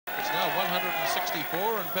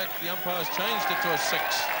64. In fact, the umpires changed it to a 6.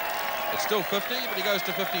 It's still 50, but he goes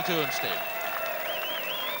to 52 instead.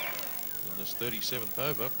 In this 37th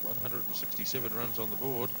over, 167 runs on the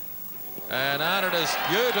board. And Arnott is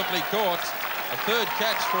beautifully caught. A third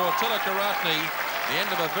catch for Tilakaratne. The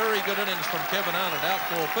end of a very good innings from Kevin Arnott, out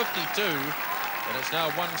for 52. And it's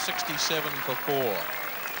now 167 for 4.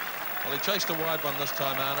 Well, he chased a wide one this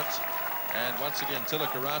time, Arnott. And once again,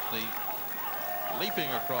 Tilakaratne leaping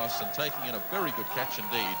across and taking in a very good catch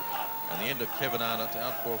indeed. And the end of Kevin Arnott,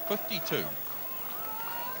 out for 52.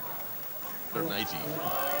 180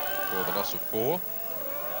 for the loss of 4.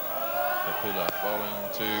 Kapula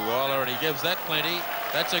bowling to Waller, and he gives that plenty.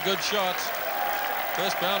 That's a good shot.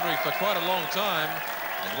 First boundary for quite a long time,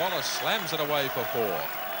 and Waller slams it away for 4.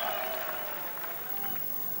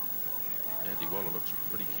 Andy Waller looks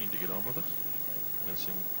pretty keen to get on with it.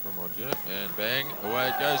 Missing from Odja, and bang, away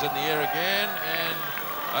it goes in the air again, and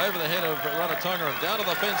over the head of Ranatonga, down to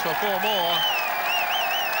the fence for 4 more.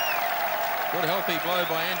 Good healthy blow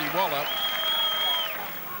by Andy Waller.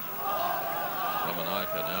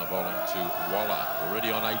 Ramanayaka now bowling to Waller,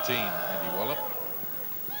 already on 18, Andy Waller.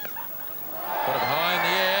 Put it high in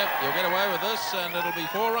the air, he'll get away with this, and it'll be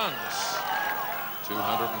 4 runs.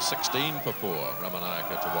 216 for 4,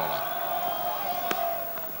 Ramanayaka to Waller.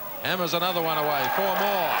 Hammers another one away, 4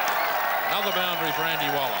 more. Another boundary for Andy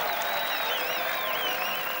Waller.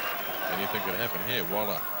 Anything could happen here.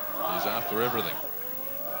 Waller is after everything.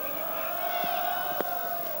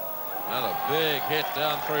 Another big hit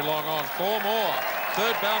down through long on, 4 more.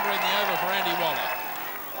 Third boundary in the over for Andy Waller.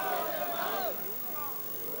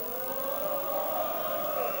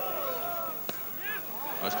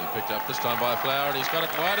 Mostly picked up this time by Flower, and he's got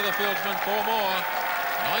it wide of the fieldsman, 4 more.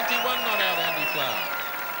 91 not out, Andy Flower.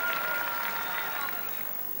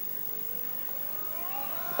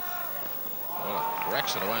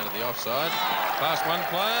 Racks it away into the offside. Past one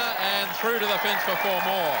player and through to the fence for 4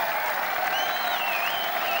 more.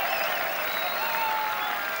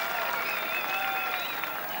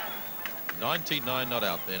 $99 not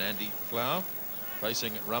out then, Andy Flower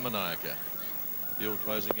facing Ramanayaka. Field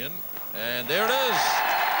closing in, and there it is.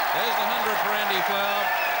 There's the 100 for Andy Flower.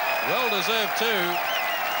 Well deserved too.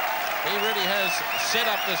 He really has set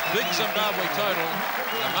up this big Zimbabwe total.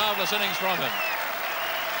 A marvellous innings from him.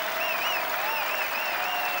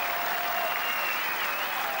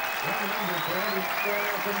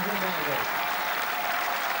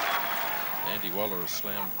 Andy Waller has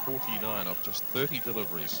slammed 49 off just 30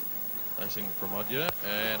 deliveries. Facing Pramodya,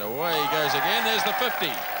 and away he goes again. There's the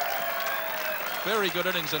 50. Very good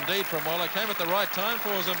innings indeed from Waller. Came at the right time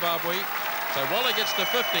for Zimbabwe. So Waller gets to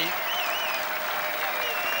 50.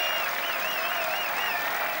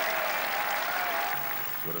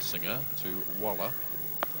 Singer to Waller.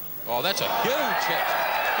 Oh, that's a huge hit.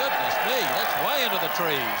 Goodness me, that's way into the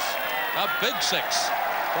trees. A big 6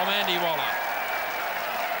 from Andy Waller.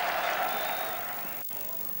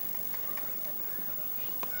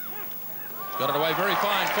 Got it away very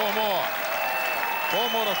fine. 4 more. 4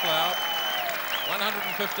 more to Flower.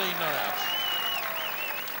 115 not out.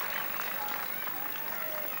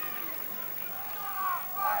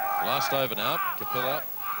 Last over now. Kapila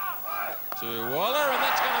to Waller, and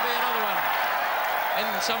that's going to be another one. In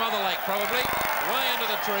some other lake, probably. Way into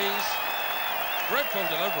the trees. Dreadful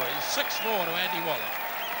delivery. 6 more to Andy Waller.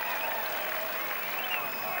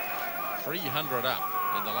 300 up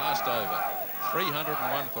in the last over. 301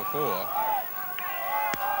 for 4.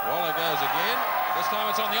 Waller goes again. This time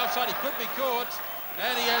it's on the offside. He could be caught,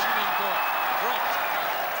 and he hasn't been caught. Dropped.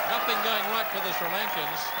 Nothing going right for the Sri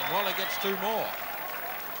Lankans, and Waller gets 2 more.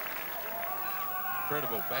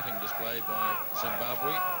 Incredible batting display by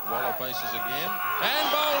Zimbabwe. Waller faces again, and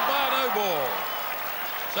bowled by no ball.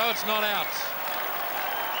 So it's not out.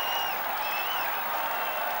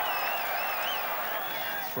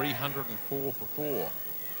 $304 for 4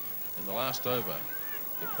 in the last over.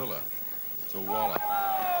 Kapila to Waller.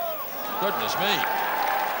 Goodness me.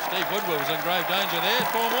 Steve Woodward was in grave danger there.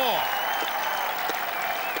 4 more.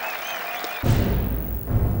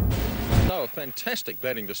 So a fantastic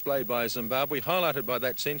batting display by Zimbabwe, highlighted by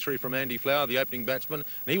that century from Andy Flower, the opening batsman.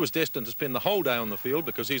 And he was destined to spend the whole day on the field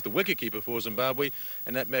because he's the wicketkeeper for Zimbabwe.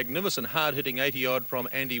 And that magnificent hard-hitting 80-odd from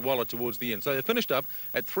Andy Waller towards the end. So they finished up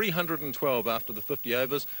at 312 after the 50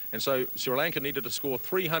 overs. And so Sri Lanka needed to score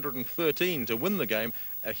 313 to win the game.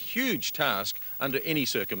 A huge task under any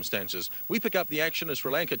circumstances. We pick up the action as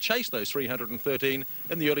Sri Lanka chase those 313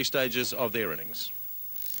 in the early stages of their innings.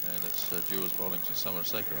 And it's Dewars bowling to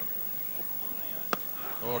Samasekera.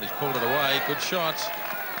 Oh, and he's pulled it away. Good shot.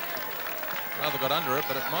 Rather got under it,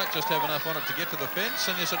 but it might just have enough on it to get to the fence,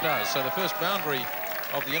 and yes, it does. So the first boundary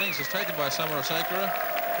of the innings is taken by Samasekara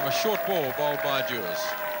from a short ball bowled by Dewars.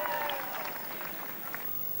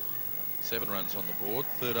 7 runs on the board,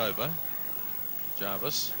 3rd over.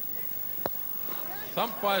 Jarvis.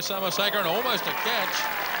 Thumped by Samasekara and almost a catch,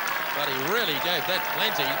 but he really gave that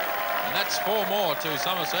plenty. And that's 4 more to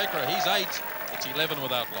Samasekara. He's 8. It's 11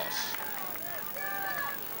 without loss.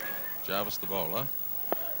 Jarvis the bowler.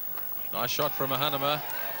 Nice shot from Mahanama.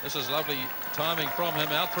 This is lovely timing from him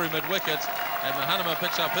out through mid-wicket. And Mahanama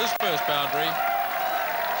picks up his first boundary.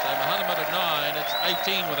 So Mahanama to 9. It's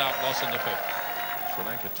 18 without loss in the 5th. Sri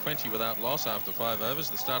Lanka 20 without loss after 5 overs.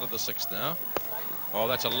 The start of the 6th now. Oh,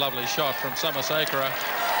 that's a lovely shot from Samasekara.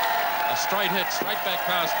 A straight hit, straight back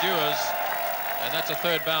past Dewars. And that's a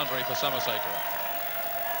 3rd boundary for Samasekara.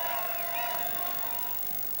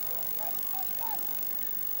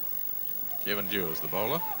 Kevin Dewars, the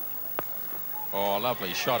bowler. Oh,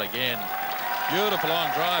 lovely shot again. Beautiful on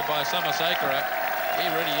drive by Samasekara. He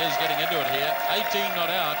really is getting into it here. 18 not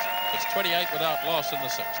out. It's 28 without loss in the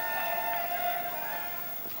 6th.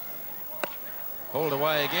 Pulled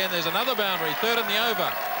away again. There's another boundary. 3rd in the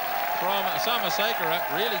over from Samasekara.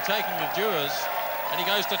 Really taking the Dewars. And he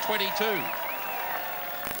goes to 22.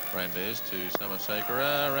 Brandes to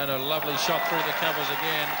Samasekara. Ran a lovely shot through the covers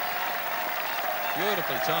again.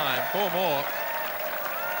 Beautifully timed. 4 more.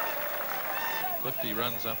 50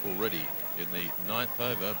 runs up already in the 9th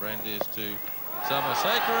over. Brandes to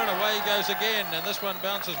Samasekara, and away he goes again. And this one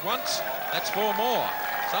bounces once. That's 4 more.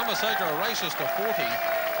 Samasekara races to 40.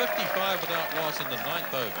 55 without loss in the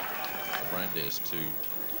 9th over. Brandes to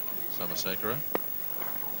Samasekara.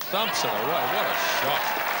 Thumps it away. What a shot.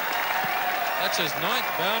 That's his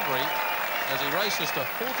 9th boundary as he races to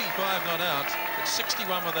 45 not out. It's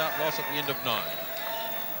 61 without loss at the end of 9.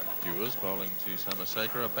 Dewars bowling to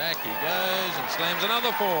Samasekara. Back he goes and slams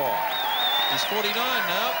another 4. He's 49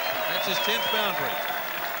 now. That's his 10th boundary.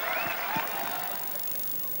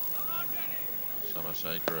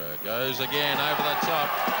 Samasekara goes again over the top.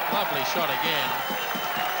 Lovely shot again.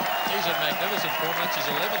 He's in magnificent form. That's his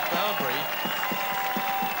 11th boundary.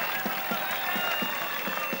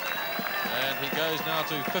 And he goes now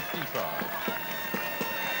to 55.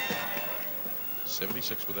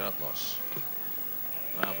 76 without loss.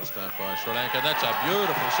 Marvellous start by Sri Lanka. That's a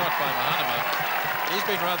beautiful shot by Mahanama. He's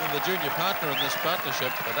been rather the junior partner in this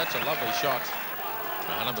partnership, but that's a lovely shot.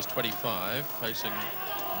 Mahanama's 25, facing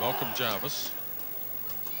Malcolm Jarvis.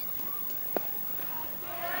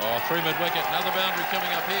 Oh, through mid-wicket. Another boundary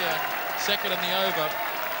coming up here. 2nd in the over.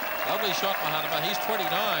 Lovely shot, Mahanama. He's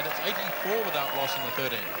 29. It's 84 without loss in the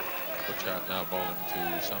 13th. Butchart now bowling to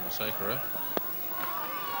Samasekara.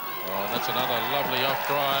 Oh, that's another lovely off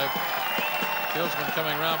drive. Fieldsman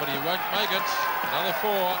coming round, but he won't make it. Another 4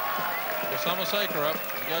 for Samasekara.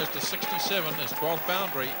 He goes to 67, his 12th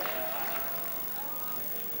boundary.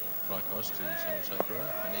 Tricos to Samasekara,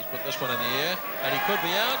 and he's put this one in the air, and he could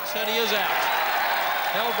be out, and he is out.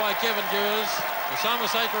 Held by Kevin Dewars. The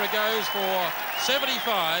Samasekara goes for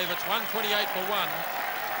 75. It's 128 for 1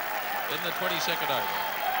 in the 22nd over.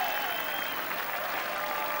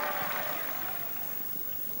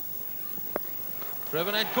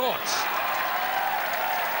 Driven and caught.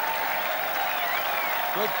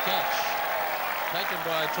 Good catch taken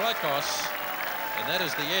by Tricos, and that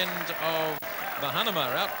is the end of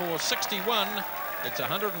Mahanama out for 61. It's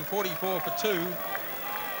 144 for 2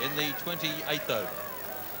 in the 28th over.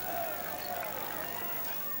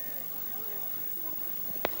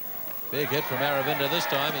 Big hit from Aravinda this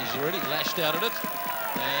time. He's already lashed out at it,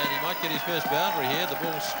 and he might get his first boundary here. The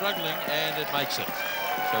ball's struggling, and it makes it.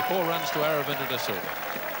 So 4 runs to Aravinda de Silva.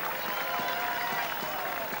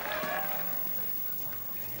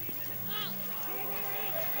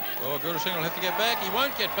 Oh, Gurusingh will have to get back. He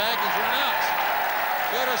won't get back. He's run out.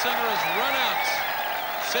 Gurusingh has run out.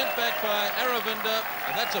 Sent back by Aravinda,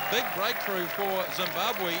 and that's a big breakthrough for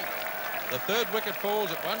Zimbabwe. The 3rd wicket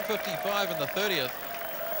falls at 155 in the 30th.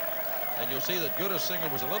 And you'll see that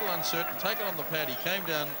Gurusingh was a little uncertain, taken on the pad. He came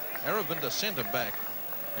down. Aravinda sent him back,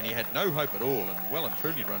 and he had no hope at all, and well and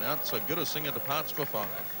truly run out. So Gurusingh departs for 5.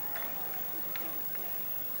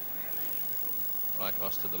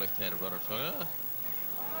 Tricos to the left-handed Rarotonga.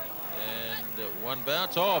 And 1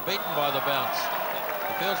 bounce. Oh, beaten by the bounce.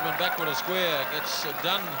 The fieldsman backward a square. Gets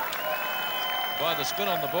done by the spin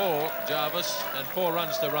on the ball, Jarvis, and 4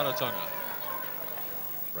 runs to Rarotonga.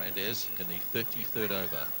 Brandes in the 33rd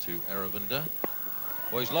over to Aravinda.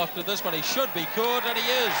 Well, he's locked at this one. He should be caught, and he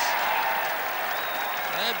is.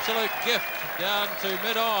 An absolute gift down to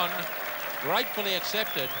mid-on. Gratefully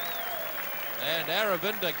accepted. And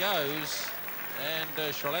Aravinda goes.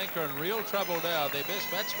 And Sri Lanka in real trouble now. Their best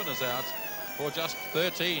batsman is out for just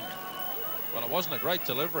 13. Well, it wasn't a great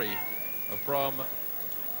delivery from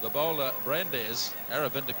the bowler Brandes.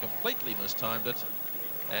 Aravinda completely mistimed it,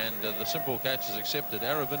 and the simple catch is accepted.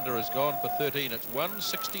 Aravinda has gone for 13. It's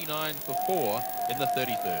 169 for 4 in the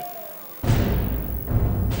 33rd.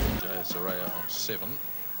 Jayasuriya on 7.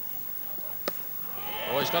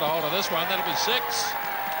 Oh, he's got a hold of this one. That'll be 6.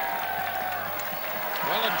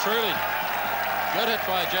 Well and truly, good hit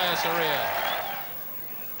by Jayasuriya.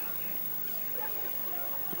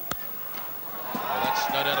 Well, that's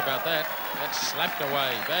no doubt about that. That's slapped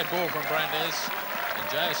away. Bad ball from Brandes. And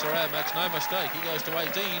Jayasuriya makes no mistake. He goes to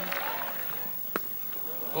 18.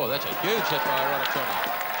 Oh, that's a huge hit by Ranatunga.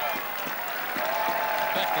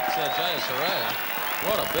 In fact, it's Jayasuriya.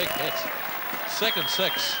 What a big hit. Second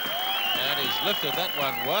 6. And he's lifted that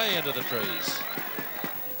one way into the trees.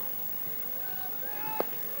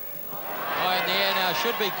 Oh, in the air now,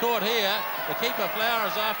 should be caught here. The keeper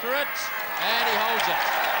flowers after it, and he holds it.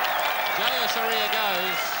 Jayasuriya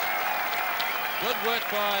goes. Good work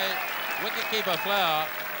by wicketkeeper Flower,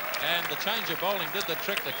 and the change of bowling did the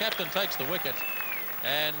trick. The captain takes the wicket,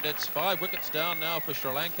 and it's 5 wickets down now for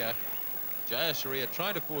Sri Lanka. Jayasuriya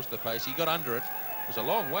trying to force the pace. He got under it. It was a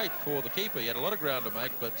long wait for the keeper. He had a lot of ground to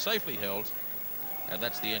make, but safely held, and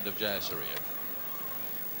that's the end of Jayasuriya.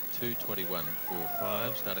 2:21 for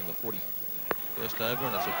 5, starting the 41st over,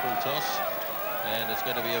 and it's a full toss, and it's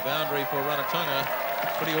going to be a boundary for Ranatunga.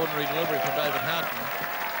 Pretty ordinary delivery from David Houghton,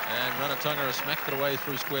 and Ranatunga has smacked it away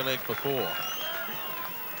through square leg for 4.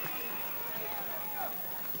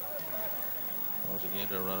 Once again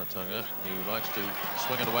to Ranatunga. He likes to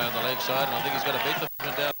swing it away on the leg side, and I think he's going to beat the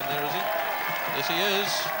man down there, is he? Yes, he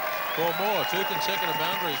is. 4 more. 2 consecutive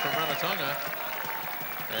boundaries from Ranatunga,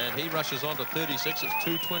 and he rushes on to 36. It's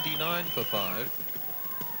 2:29 for 5.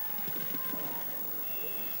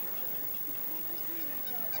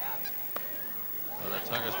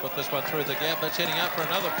 Ranatunga's put this one through the gap. That's heading out for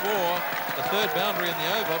another 4. The 3rd boundary in the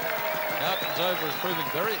over. Houghton's over is proving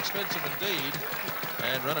very expensive indeed.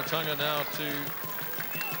 And Ranatunga now to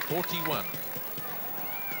 41.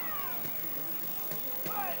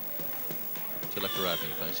 Tilakaratne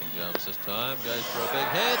facing Jarvis this time. Goes for a big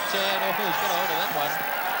hit. And oh, he's got a hold of that one.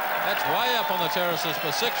 That's way up on the terraces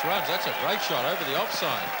for 6 runs. That's a great shot over the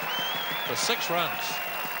offside for 6 runs.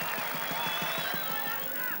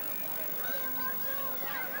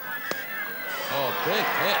 Oh, big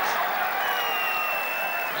hit.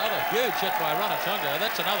 Another huge hit by Ranatunga.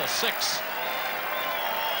 That's another 6.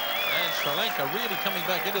 And Sri Lanka really coming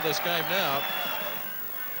back into this game now.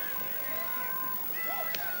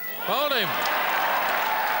 Bowled him.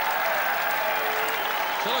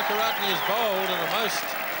 Tilakaratne is bowled at a most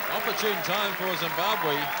opportune time for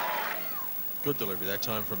Zimbabwe. Good delivery that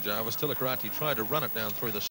time from Jarvis. Tilakaratne tried to run it down through the